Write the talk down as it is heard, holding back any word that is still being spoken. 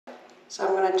So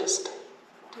I'm going to just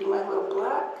do my little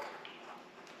black.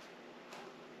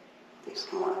 Do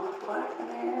some more black in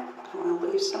there. I'm going to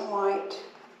leave some white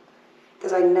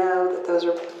because I know that those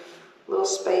are little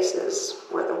spaces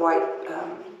where the white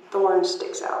thorn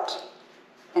sticks out.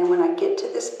 And when I get to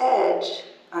this edge,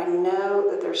 I know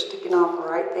that they're sticking off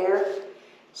right there.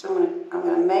 So I'm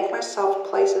going to make myself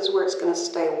places where it's going to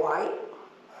stay white.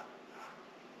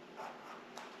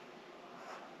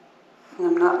 And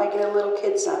I'm not making a little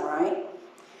kid sun, right?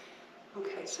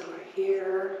 Okay, so right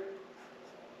here.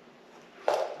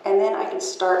 And then I can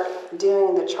start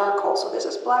doing the charcoal. So this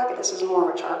is black and this is more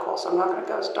of a charcoal. So I'm not going to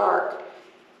go as dark,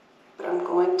 but I'm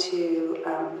going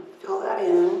to fill that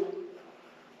in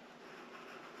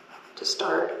to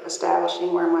start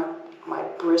establishing where my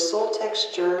bristle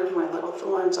texture, my little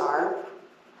thorns are.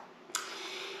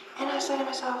 And I say to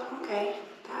myself, okay,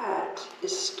 that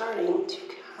is starting to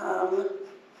come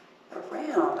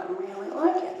around. I'm really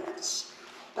liking this.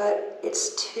 But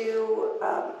it's too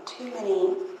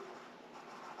many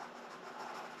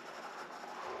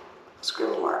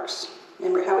scribble marks.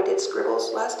 Remember how we did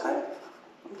scribbles last time?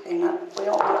 Okay, we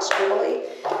don't want scribbly.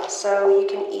 So you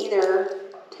can either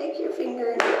take your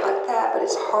finger and do it like that, but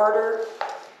it's harder.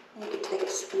 You could take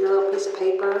your little piece of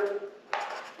paper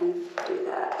and do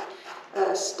that.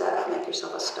 A stub, make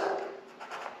yourself a stub.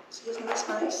 See, isn't this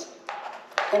nice?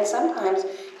 And sometimes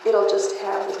it'll just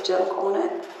have the junk on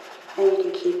it, and you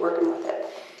can keep working with it.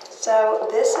 So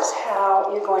this is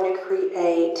how you're going to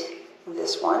create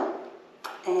this one.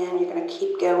 And you're going to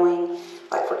keep going,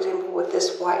 like for example with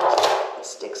this white that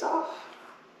sticks off.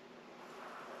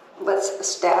 Let's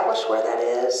establish where that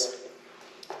is.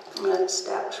 I'm going to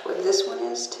establish where this one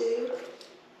is too.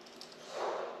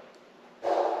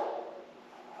 And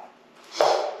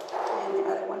the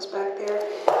other one's back there.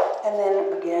 And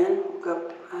then again, we'll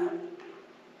go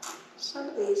some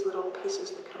of these little pieces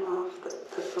that come off,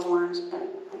 the thorns, and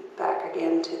back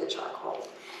again to the charcoal.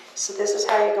 So this is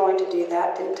how you're going to do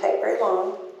that. Didn't take very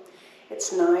long.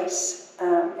 It's nice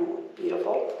and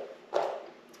beautiful.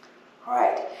 All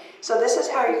right, so this is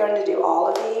how you're going to do all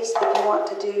of these. If you want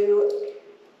to do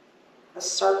a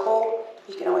circle,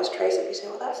 you can always trace it. You say,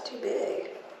 well, that's too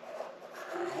big.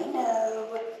 I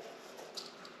know.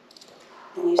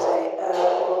 And you say,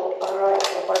 oh, well, all right,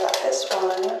 well, what about this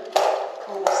one?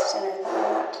 I'm going to center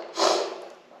that.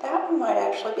 That one might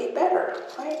actually be better,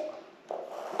 right?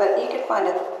 But you can find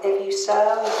it, if you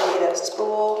sew, you can get a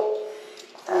spool.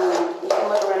 You can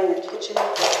look around in your kitchen,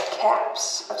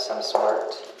 caps of some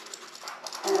sort.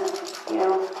 You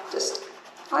know, just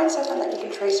find something that you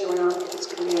can trace around if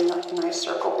it's going to be a nice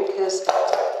circle, because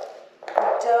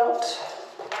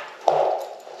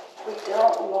we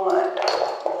don't want,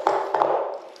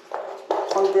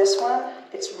 on this one,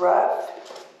 it's rough.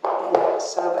 And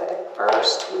so, but at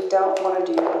first, we don't want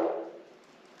to do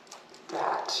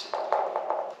that.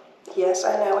 Yes,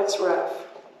 I know it's rough.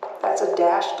 That's a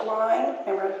dashed line.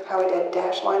 Remember how we did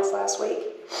dashed lines last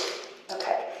week?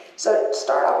 Okay, so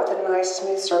start off with a nice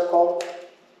smooth circle.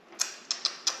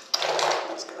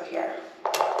 Let's go here.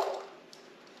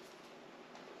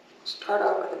 Start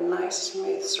off with a nice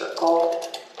smooth circle,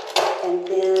 and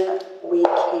then we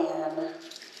can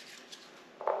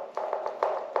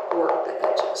work the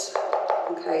edges.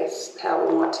 Okay, how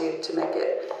we want to make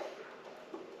it,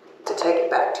 to take it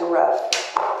back to rough.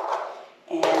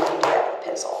 And you do that with a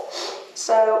pencil.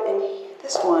 So in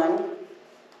this one,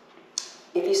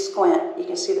 if you squint, you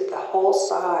can see that the whole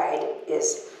side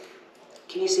is,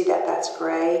 can you see that that's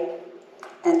gray?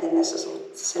 And then this is,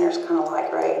 the center's kind of light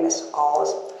gray, and this all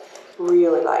is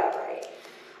really light gray.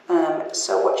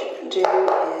 So what you're going to do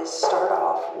is start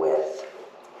off with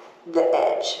the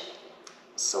edge.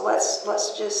 So let's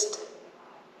just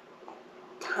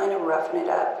kind of roughen it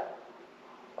up.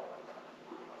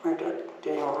 We're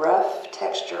doing a rough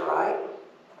texture, right?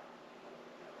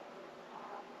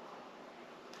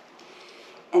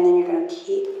 And then you're going to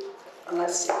keep,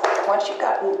 let's see, once you've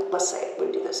gotten, let's say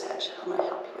we do this edge. I'm going to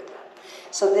help you with that.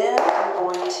 So then I'm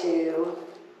going to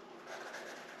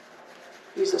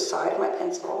use the side of my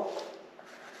pencil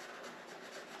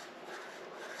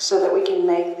so that we can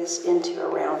make this into a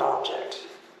round object.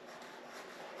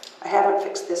 I haven't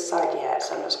fixed this side yet,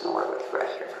 so I'm just going to work with it right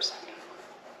here for a second.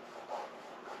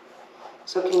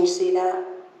 So can you see that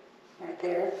right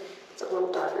there? It's a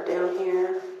little darker down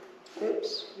here.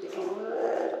 Oops, getting a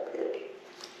little bit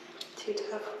too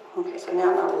tough. Okay, so now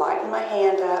I'm going to lighten my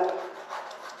hand up,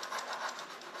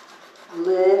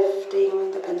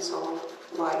 lifting the pencil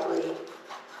lightly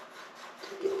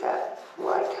to get that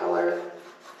light color.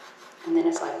 And then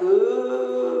it's like,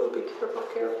 ooh, be careful,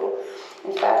 careful.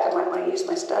 In fact, I might want to use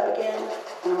my stub again,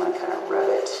 and I'm going to kind of rub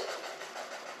it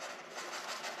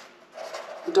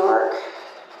dark.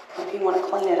 If you want to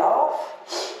clean it off,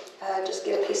 just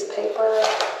get a piece of paper.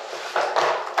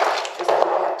 If you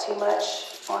have too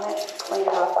much on it, clean it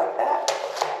off like that.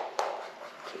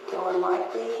 Keep going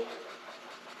lightly.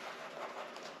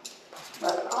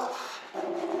 Rub it off,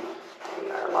 and then there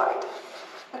you are, light.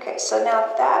 Okay, so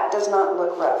now that does not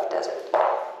look rough, does it?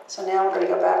 So now we're going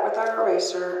to go back with our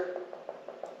eraser.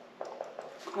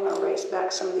 I'm going to erase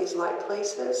back some of these light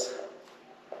places.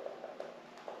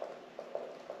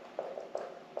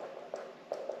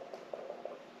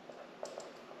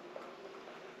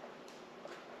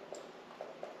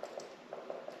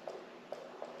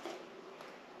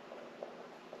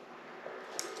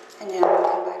 And now I'm going to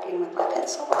come back in with my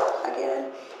pencil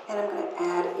again, and I'm going to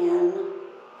add in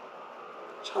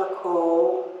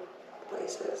charcoal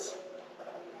places.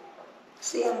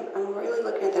 See, I'm really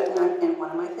looking at that, and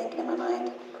what am I thinking in my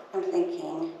mind? I'm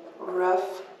thinking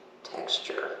rough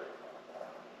texture.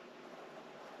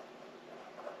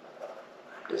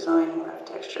 I'm designing rough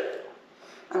texture.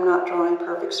 I'm not drawing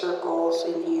perfect circles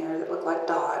in here that look like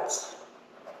dots.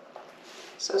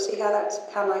 So see how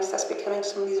nice that's becoming?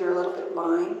 Some of these are a little bit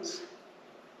lines.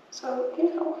 So,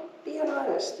 you know, be an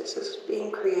artist. This is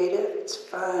being creative. It's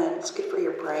fun. It's good for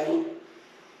your brain.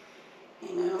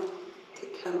 You know, to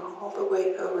come all the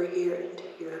way over here into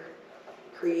your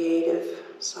creative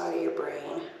side of your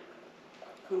brain.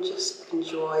 And just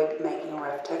enjoy making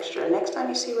rough texture. Next time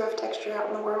you see rough texture out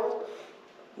in the world,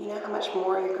 you know how much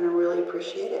more you're going to really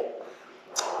appreciate it.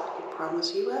 I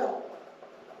promise you will.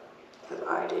 Because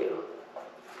I do.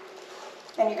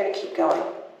 And you're going to keep going.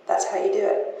 That's how you do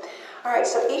it. All right,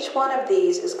 so each one of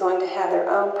these is going to have their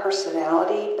own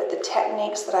personality, but the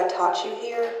techniques that I taught you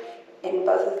here in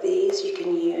both of these you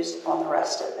can use on the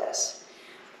rest of this.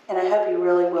 And I hope you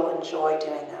really will enjoy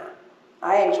doing that.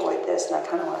 I enjoyed this and I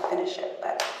kind of want to finish it,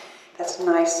 but that's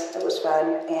nice. It was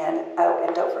fun. And oh,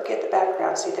 and don't forget the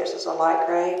background. See, this is a light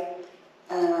gray.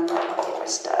 I'll get my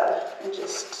stub and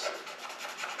just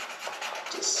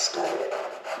stub it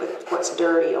with what's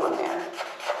dirty on there.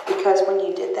 Because when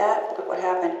you did that, look what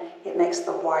happened. It makes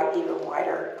the white even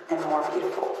whiter and more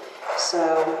beautiful.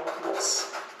 So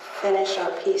let's finish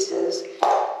our pieces.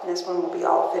 And this one will be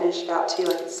all finished out too,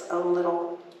 like its own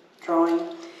little drawing.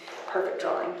 Perfect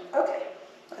drawing. Okay,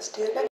 let's do it.